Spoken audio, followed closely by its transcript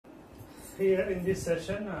Here in this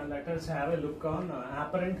session, let us have a look on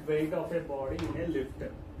apparent weight of a body in a lift.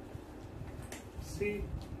 See,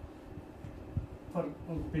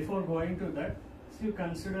 before going to that, you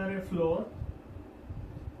consider a floor.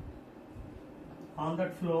 On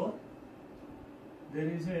that floor, there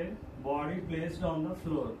is a body placed on the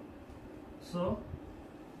floor. So,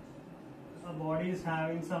 a body is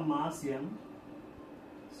having some mass m.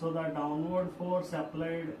 So, the downward force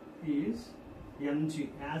applied is mg,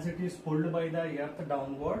 as it is pulled by the earth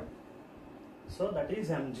downward. So, that is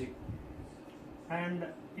mg. And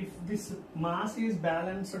if this mass is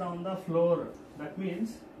balanced on the floor, that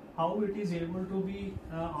means how it is able to be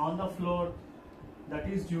on the floor, that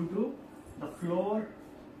is due to the floor,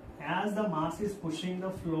 as the mass is pushing the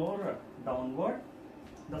floor downward,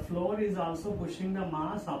 the floor is also pushing the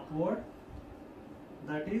mass upward,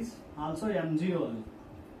 that is also mg only.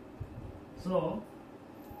 So,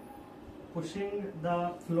 pushing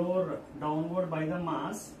the floor downward by the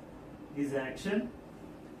mass is action,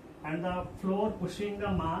 and the floor pushing the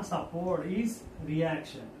mass upward is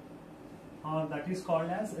reaction, or that is called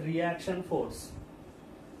as reaction force.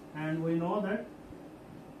 And we know that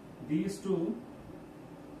these two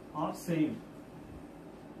are same.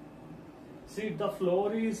 See, if the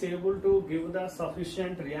floor is able to give the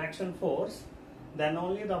sufficient reaction force, then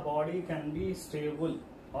only the body can be stable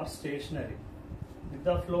or stationary. If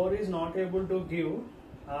the floor is not able to give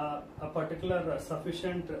a particular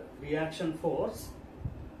sufficient reaction force,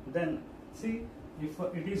 then see, if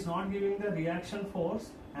it is not giving the reaction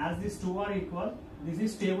force, as these two are equal, this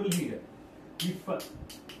is stable here. If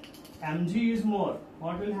mg is more,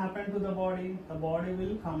 what will happen to the body? The body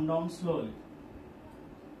will come down slowly.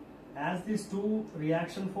 As these two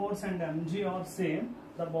reaction force and mg are same,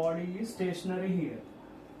 the body is stationary here.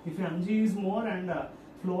 If mg is more and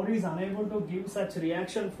floor is unable to give such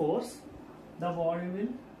reaction force, the body will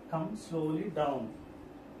come slowly down.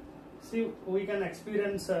 See, we can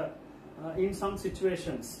experience in some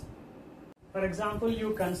situations. For example,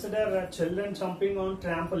 you consider children jumping on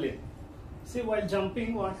trampoline. See, while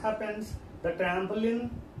jumping, what happens? The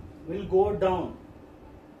trampoline will go down.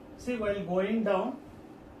 See, while going down,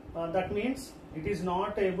 that means it is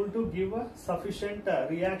not able to give a sufficient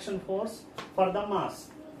reaction force for the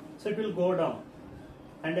mass. So, it will go down.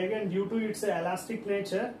 And again, due to its elastic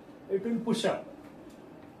nature, it will push up.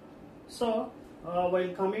 So, while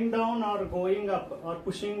coming down or going up or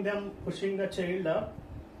pushing the child up,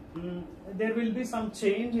 there will be some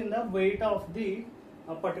change in the weight of the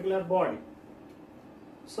particular body.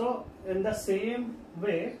 So, in the same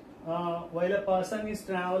way, while a person is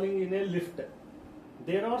traveling in a lift,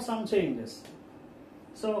 there are some changes.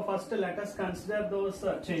 So, first let us consider those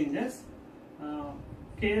changes.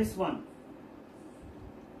 Case 1.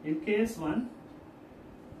 In case 1,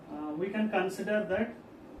 we can consider that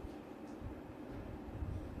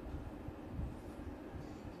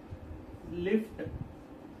lift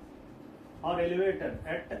or elevator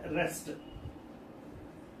at rest,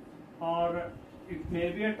 or it may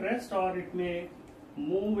be at rest or it may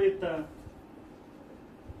move with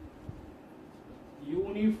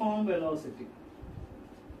uniform velocity.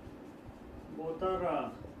 Both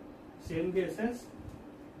are same cases,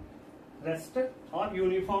 rest or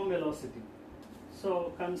uniform velocity.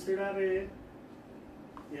 So consider a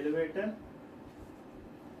elevator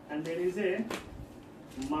and there is a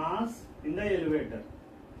mass in the elevator.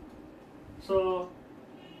 So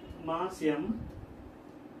mass m,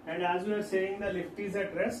 and as we are saying the lift is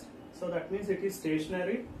at rest, so that means it is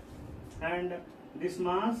stationary, and this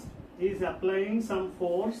mass is applying some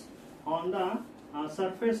force on the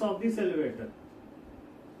surface of this elevator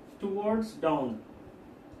towards down,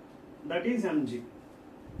 that is mg.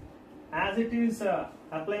 As it is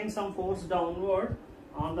applying some force downward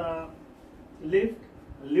on the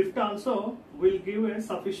lift also will give a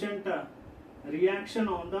sufficient reaction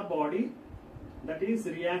on the body, that is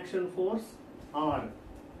reaction force R.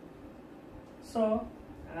 So,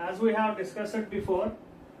 as we have discussed it before,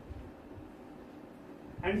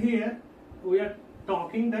 and here we are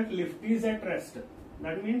talking that lift is at rest,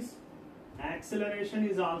 that means acceleration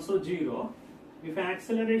is also 0. If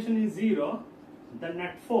acceleration is 0, the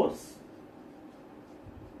net force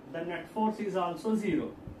is also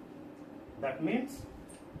 0. That means,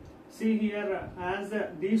 see here, as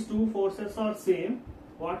these two forces are same,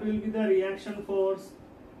 what will be the reaction force?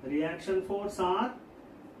 Reaction force R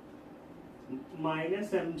minus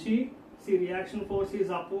mg. See, reaction force is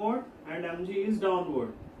upward and mg is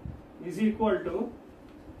downward, is equal to,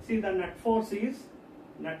 see, the net force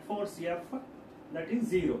F, that is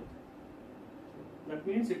 0. That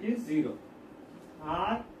means it is 0.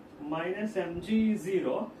 R minus mg is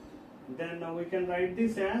 0. then we can write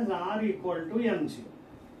this as R equal to mg.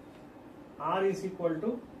 R is equal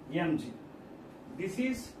to mg. This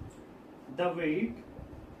is the weight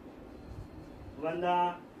when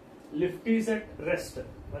the lift is at rest.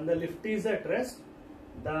 When the lift is at rest,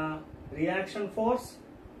 the reaction force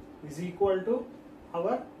is equal to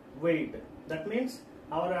our weight. That means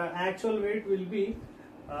our actual weight will be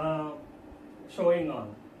showing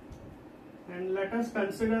on. And let us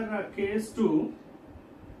consider case 2.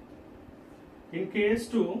 In case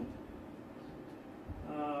 2,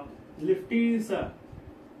 lift is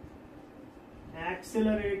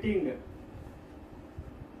accelerating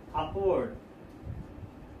upward.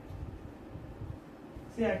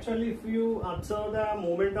 See, actually, if you observe the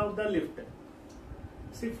movement of the lift,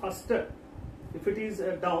 see, first, if it is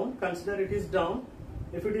down, consider it is down.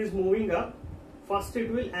 If it is moving up, first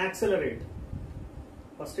it will accelerate.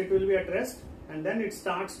 First it will be at rest, and then it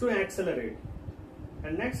starts to accelerate.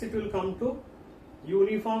 And next it will come to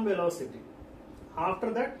uniform velocity.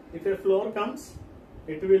 After that, if a floor comes,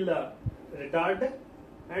 it will retard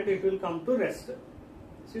and it will come to rest.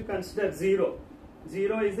 So you consider 0.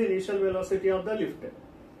 0 is the initial velocity of the lift.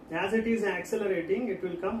 As it is accelerating, it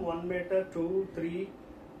will come 1 meter, 2, 3,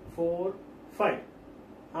 4, 5.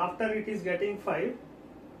 After it is getting 5,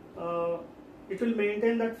 it will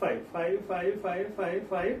maintain that 5, 5, 5, 5, 5,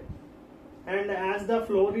 5. And as the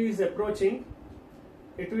floor is approaching,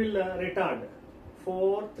 it will retard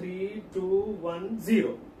 4, 3, 2, 1,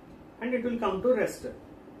 0, and it will come to rest.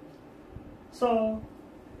 So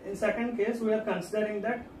in second case, we are considering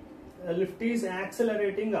that lift is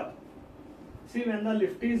accelerating up. See, when the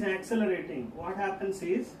lift is accelerating, what happens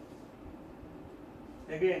is,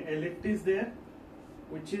 again, a lift is there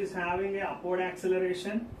which is having a upward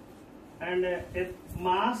acceleration, and a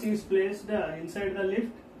mass is placed inside the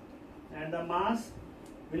lift, and the mass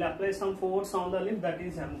will apply some force on the lift, that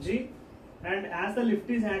is mg. And as the lift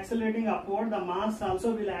is accelerating upward, the mass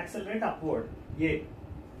also will accelerate upward, A.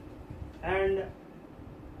 And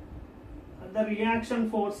the reaction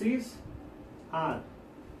force is R.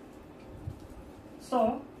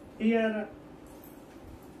 So here,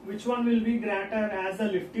 which one will be greater? As the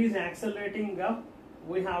lift is accelerating up,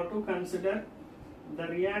 we have to consider the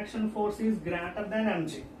reaction force is greater than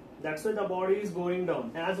mg. That's why the body is going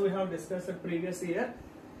down. As we have discussed previous year,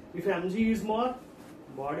 if mg is more,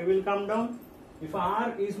 body will come down. If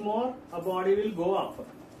R is more, a body will go up.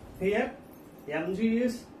 Here, mg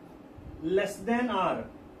is less than R.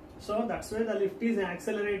 So that's why the lift is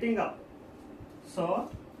accelerating up. So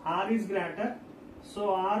R is greater.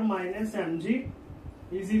 So R minus mg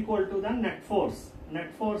is equal to the net force.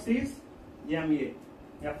 Net force is ma.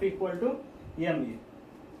 F equal to ma.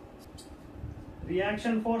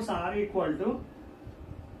 Reaction force R equal to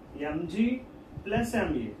mg plus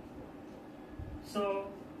ma. So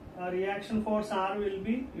reaction force R will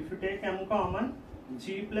be, if you take m common,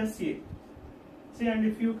 g plus a. See, and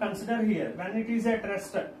if you consider here, when it is at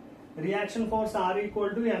rest, reaction force R equal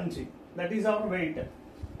to mg. That is our weight.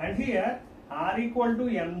 And here R equal to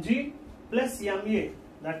mg plus ma.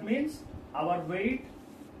 That means our weight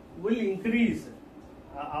will increase.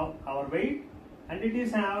 Our weight, and it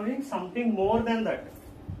is having something more than that.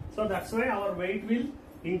 So that's why our weight will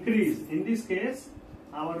increase. In this case,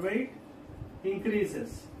 our weight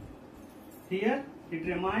increases. Here it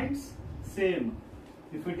remains same.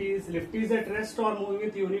 If it is lift is at rest or moving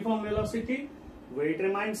with uniform velocity, weight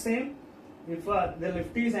remains same. If the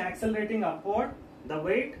lift is accelerating upward, the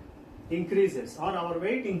weight increases, or our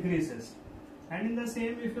weight increases. And in the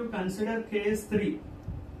same, if you consider case 3,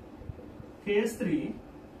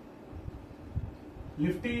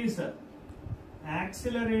 lift is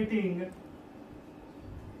accelerating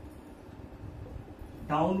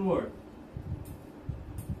downward.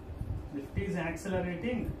 Lift is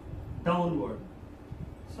accelerating downward.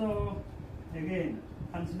 So again,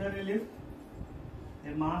 consider a lift. A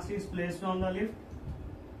mass is placed on the lift,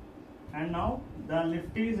 and now the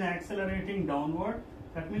lift is accelerating downward.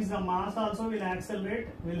 That means the mass also will accelerate,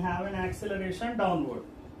 will have an acceleration downward,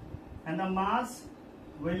 and the mass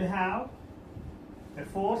will have a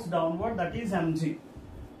force downward, that is mg,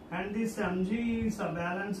 and this mg is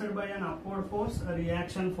balanced by an upward force, a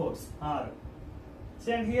reaction force R.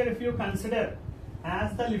 See, and here if you consider,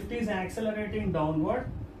 as the lift is accelerating downward,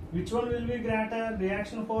 which one will be greater,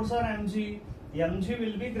 reaction force or mg? Mg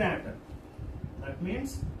will be greater. That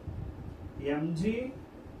means mg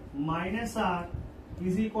minus R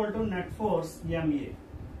is equal to net force ma,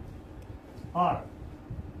 or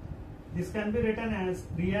this can be written as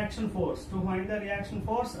reaction force. To find the reaction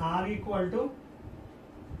force, R equal to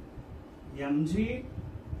mg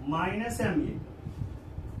minus ma.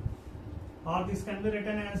 or this can be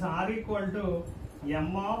written as R equal to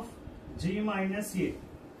m of g minus a.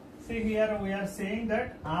 See here we are saying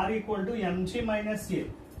that R equal to mg minus a.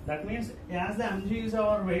 That means as the mg is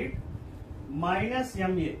our weight minus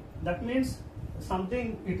ma. That means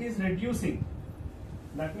something it is reducing.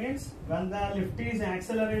 That means when the lift is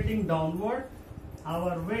accelerating downward,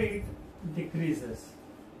 our weight decreases.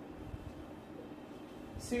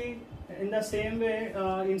 See, in the same way,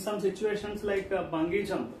 in some situations like bungee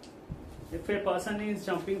jump, if a person is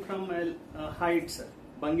jumping from heights,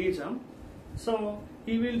 bungee jump, so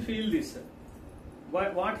he will feel this.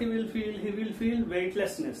 What he will feel? He will feel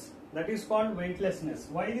weightlessness. That is called weightlessness.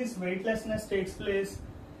 Why this weightlessness takes place?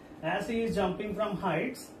 As he is jumping from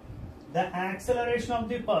heights, the acceleration of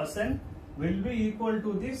the person will be equal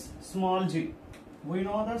to this small g. We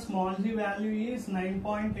know the small g value is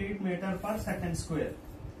 9.8 meter per second square.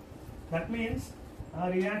 That means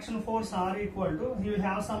reaction force R equal to, he will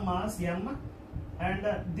have some mass m and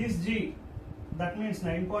this g, that means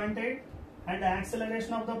 9.8, and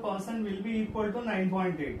acceleration of the person will be equal to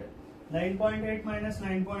 9.8. 9.8 minus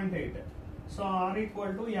 9.8. So R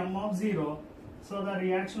equal to m of 0. So the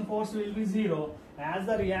reaction force will be 0. As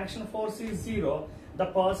the reaction force is 0, the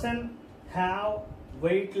person have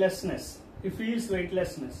weightlessness. He feels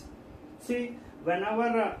weightlessness. See,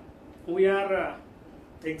 whenever we are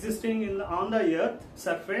existing on the earth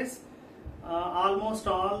surface, almost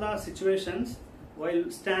all the situations, while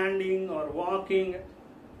standing or walking,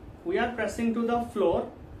 we are pressing to the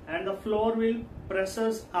floor and the floor will press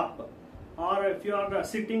us up. Or if you are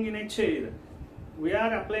sitting in a chair, we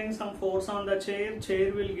are applying some force on the chair,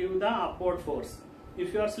 chair will give the upward force.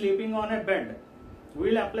 If you are sleeping on a bed, we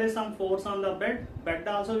will apply some force on the bed, bed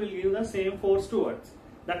also will give the same force towards.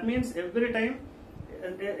 That means every time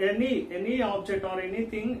any object or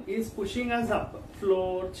anything is pushing us up,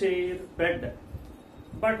 floor, chair, bed.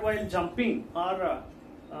 But while jumping or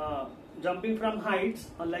jumping from heights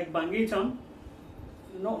or like bungee jump,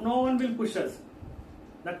 no one will push us.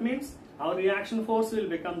 That means our reaction force will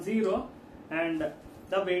become 0 and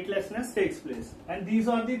the weightlessness takes place. And these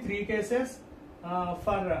are the three cases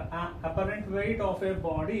for apparent weight of a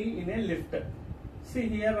body in a lift. See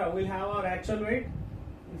here we'll have our actual weight.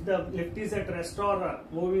 If the lift is at rest or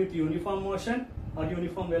moving with uniform motion or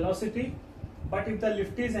uniform velocity, but if the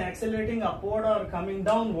lift is accelerating upward or coming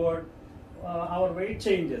downward, our weight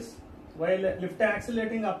changes. While lift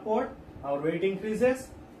accelerating upward, our weight increases.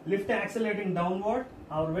 Lift accelerating downward,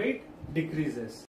 our weight decreases.